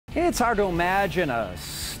It's hard to imagine a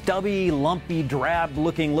stubby, lumpy,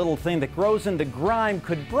 drab-looking little thing that grows into grime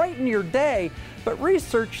could brighten your day, but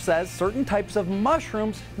research says certain types of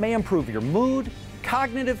mushrooms may improve your mood,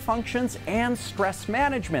 cognitive functions, and stress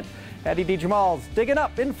management. Hattie D. Jamal's digging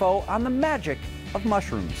up info on the magic of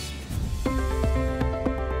mushrooms.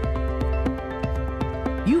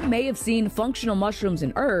 You may have seen functional mushrooms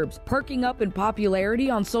and herbs perking up in popularity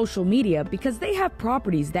on social media because they have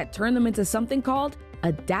properties that turn them into something called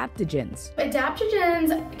adaptogens.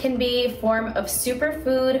 Adaptogens can be a form of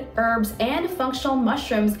superfood, herbs, and functional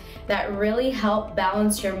mushrooms that really help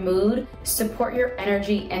balance your mood, support your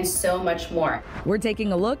energy, and so much more. We're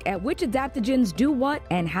taking a look at which adaptogens do what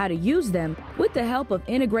and how to use them with the help of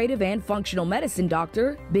integrative and functional medicine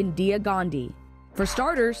doctor Bindiya Gandhi. For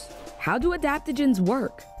starters, how do adaptogens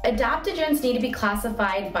work? Adaptogens need to be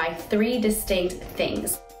classified by 3 distinct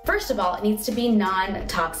things. First of all, it needs to be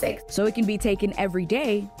non-toxic. So it can be taken every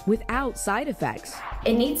day without side effects.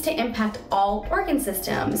 It needs to impact all organ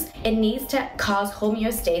systems. It needs to cause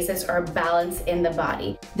homeostasis or balance in the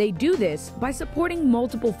body. They do this by supporting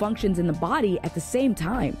multiple functions in the body at the same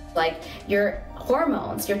time. Like your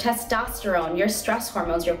hormones, your testosterone, your stress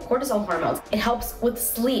hormones, your cortisol hormones. It helps with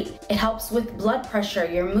sleep. It helps with blood pressure,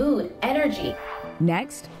 your mood, energy.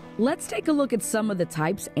 Next, let's take a look at some of the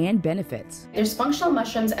types and benefits. There's functional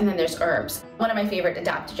mushrooms and then there's herbs. One of my favorite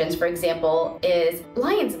adaptogens, for example, is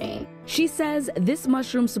lion's mane. She says this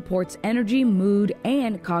mushroom supports energy, mood,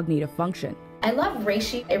 and cognitive function. I love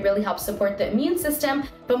reishi. It really helps support the immune system,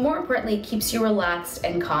 but more importantly, it keeps you relaxed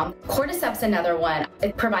and calm. Cordycep's another one.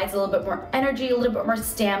 It provides a little bit more energy, a little bit more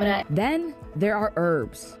stamina. Then there are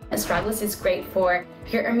herbs. Astragalus is great for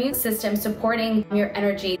your immune system, supporting your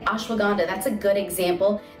energy. Ashwagandha, that's a good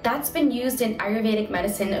example. That's been used in Ayurvedic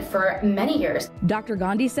medicine for many years. Dr.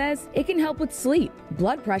 Gandhi says it can help with sleep,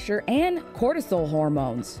 blood pressure, and cortisol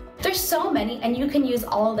hormones. There's so many, and you can use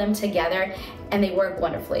all of them together, and they work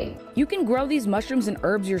wonderfully. You can grow these mushrooms and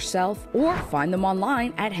herbs yourself or find them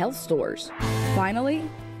online at health stores. Finally,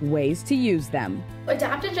 ways to use them.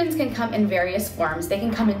 Adaptogens can come in various forms. They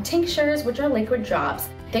can come in tinctures, which are liquid drops.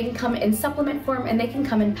 They can come in supplement form, and they can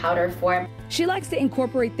come in powder form. She likes to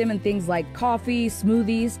incorporate them in things like coffee,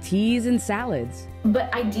 smoothies, teas, and salads.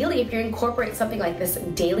 But ideally, if you incorporate something like this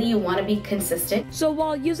daily, you want to be consistent. So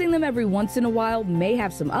while using them every once in a while may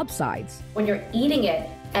have some upsides, when you're eating it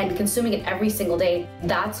and consuming it every single day,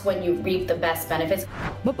 that's when you reap the best benefits.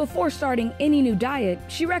 But before starting any new diet,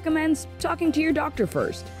 she recommends talking to your doctor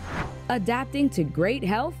first. Adapting to great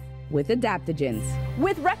health with adaptogens.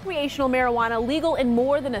 With recreational marijuana legal in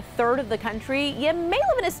more than 1/3 of the country, you may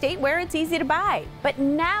live in a state where it's easy to buy. But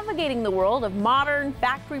navigating the world of modern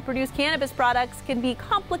factory-produced cannabis products can be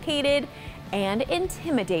complicated and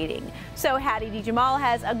intimidating. So Hattie D. Jamal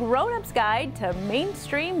has a grown-up's guide to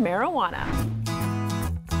mainstream marijuana.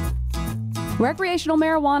 Recreational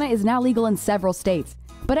marijuana is now legal in several states,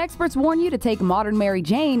 but experts warn you to take modern Mary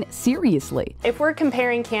Jane seriously. If we're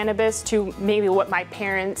comparing cannabis to maybe what my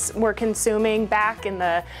parents were consuming back in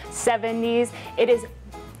the 70s, it is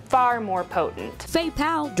far more potent. Faye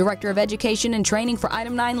Powell, Director of Education and Training for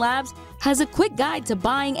Item 9 Labs, has a quick guide to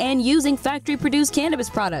buying and using factory-produced cannabis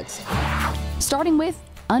products. Starting with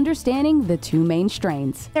understanding the 2 main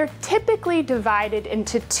strains. They're typically divided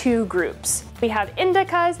into 2 groups. We have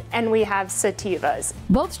indicas and we have sativas.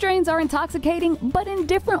 Both strains are intoxicating, but in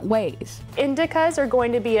different ways. Indicas are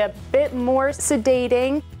going to be a bit more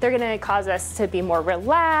sedating. They're going to cause us to be more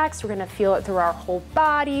relaxed. We're going to feel it through our whole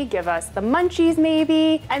body, give us the munchies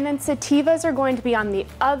maybe. And then sativas are going to be on the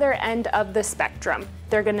other end of the spectrum.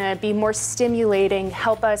 They're going to be more stimulating,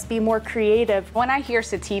 help us be more creative. When I hear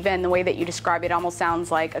sativa and the way that you describe it, almost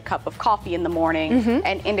sounds like a cup of coffee in the morning,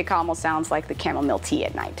 and indica almost sounds like the chamomile tea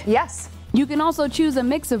at night. Yes. You can also choose a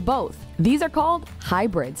mix of both. These are called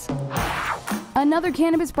hybrids. Another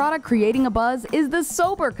cannabis product creating a buzz is the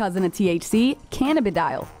sober cousin of THC,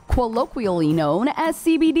 cannabidiol, colloquially known as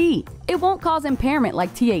CBD. It won't cause impairment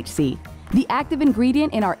like THC, the active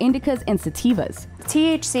ingredient in our indicas and sativas.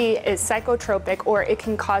 THC is psychotropic, or it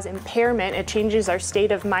can cause impairment. It changes our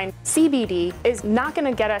state of mind. CBD is not going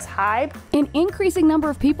to get us high. An increasing number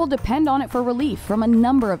of people depend on it for relief from a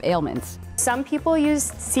number of ailments. Some people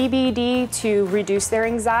use CBD to reduce their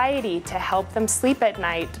anxiety, to help them sleep at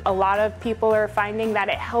night. A lot of people are finding that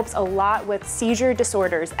it helps a lot with seizure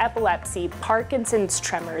disorders, epilepsy, Parkinson's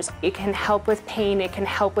tremors. It can help with pain, it can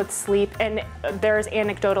help with sleep, and there's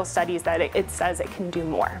anecdotal studies that it says it can do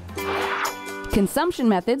more. Consumption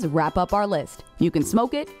methods wrap up our list. You can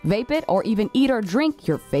smoke it, vape it, or even eat or drink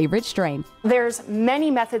your favorite strain. There's many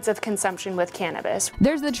methods of consumption with cannabis.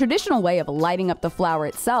 There's the traditional way of lighting up the flower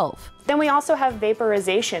itself. Then we also have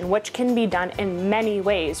vaporization, which can be done in many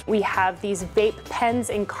ways. We have these vape pens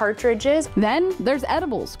and cartridges. Then there's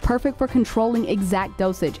edibles, perfect for controlling exact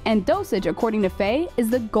dosage. And dosage, according to Faye, is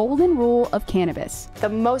the golden rule of cannabis. The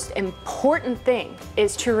most important thing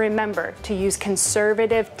is to remember to use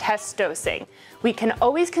conservative test dosing. We can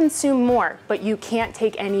always consume more, but you can't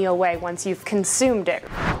take any away once you've consumed it.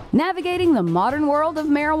 Navigating the modern world of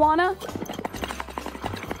marijuana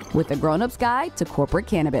with the Grown-Up's Guide to Corporate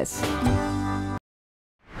Cannabis.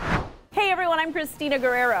 Hey everyone, I'm Christina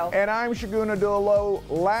Guerrero. And I'm Shaguna Dolo.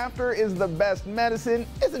 Laughter is the best medicine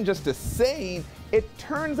isn't just a saying. It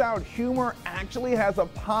turns out humor actually has a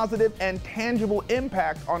positive and tangible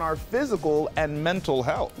impact on our physical and mental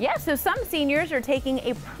health. Yeah, so some seniors are taking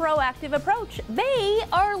a proactive approach. They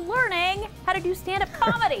are learning how to do stand-up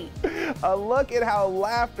comedy. A look at how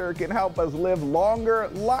laughter can help us live longer,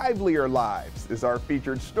 livelier lives is our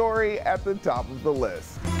featured story at the top of the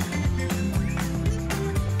list.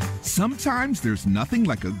 Sometimes there's nothing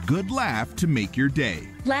like a good laugh to make your day.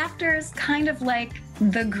 Laughter is kind of like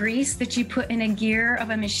the grease that you put in a gear of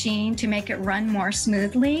a machine to make it run more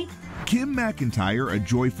smoothly. Kim McIntyre, a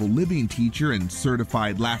Joyful Living teacher and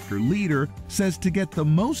certified laughter leader, says to get the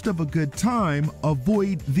most of a good time,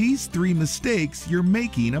 avoid these 3 mistakes you're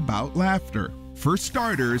making about laughter. For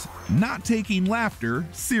starters, not taking laughter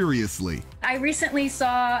seriously. I recently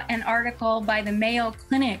saw an article by the Mayo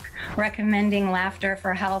Clinic recommending laughter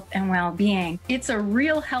for health and well-being. It's a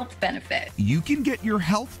real health benefit. You can get your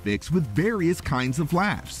health fix with various kinds of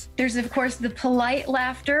laughs. There's, of course, the polite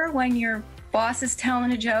laughter when your boss is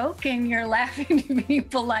telling a joke and you're laughing to be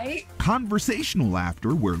polite. Conversational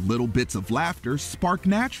laughter, where little bits of laughter spark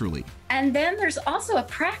naturally. And then there's also a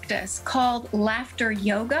practice called laughter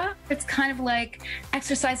yoga. It's kind of like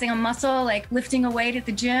exercising a muscle, like lifting a weight at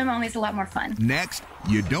the gym, only it's a lot more fun. Next,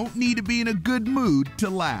 you don't need to be in a good mood to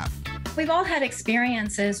laugh. We've all had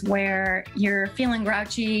experiences where you're feeling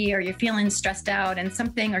grouchy or you're feeling stressed out and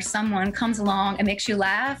something or someone comes along and makes you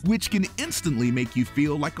laugh. Which can instantly make you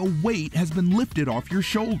feel like a weight has been lifted off your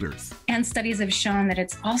shoulders. And studies have shown that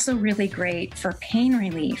it's also really great for pain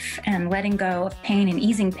relief and letting go of pain and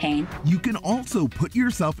easing pain. You can also put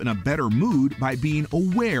yourself in a better mood by being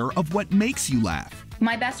aware of what makes you laugh.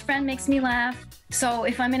 My best friend makes me laugh, so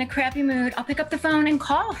if I'm in a crappy mood, I'll pick up the phone and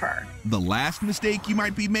call her. The last mistake you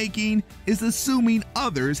might be making is assuming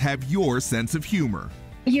others have your sense of humor.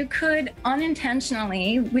 You could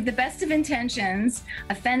unintentionally, with the best of intentions,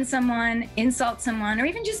 offend someone, insult someone, or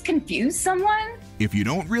even just confuse someone. If you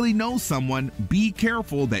don't really know someone, be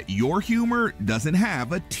careful that your humor doesn't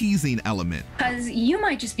have a teasing element. Because you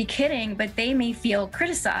might just be kidding, but they may feel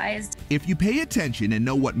criticized. If you pay attention and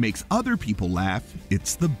know what makes other people laugh,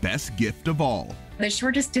 it's the best gift of all. The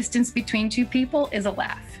shortest distance between two people is a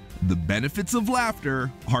laugh. The benefits of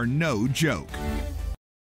laughter are no joke.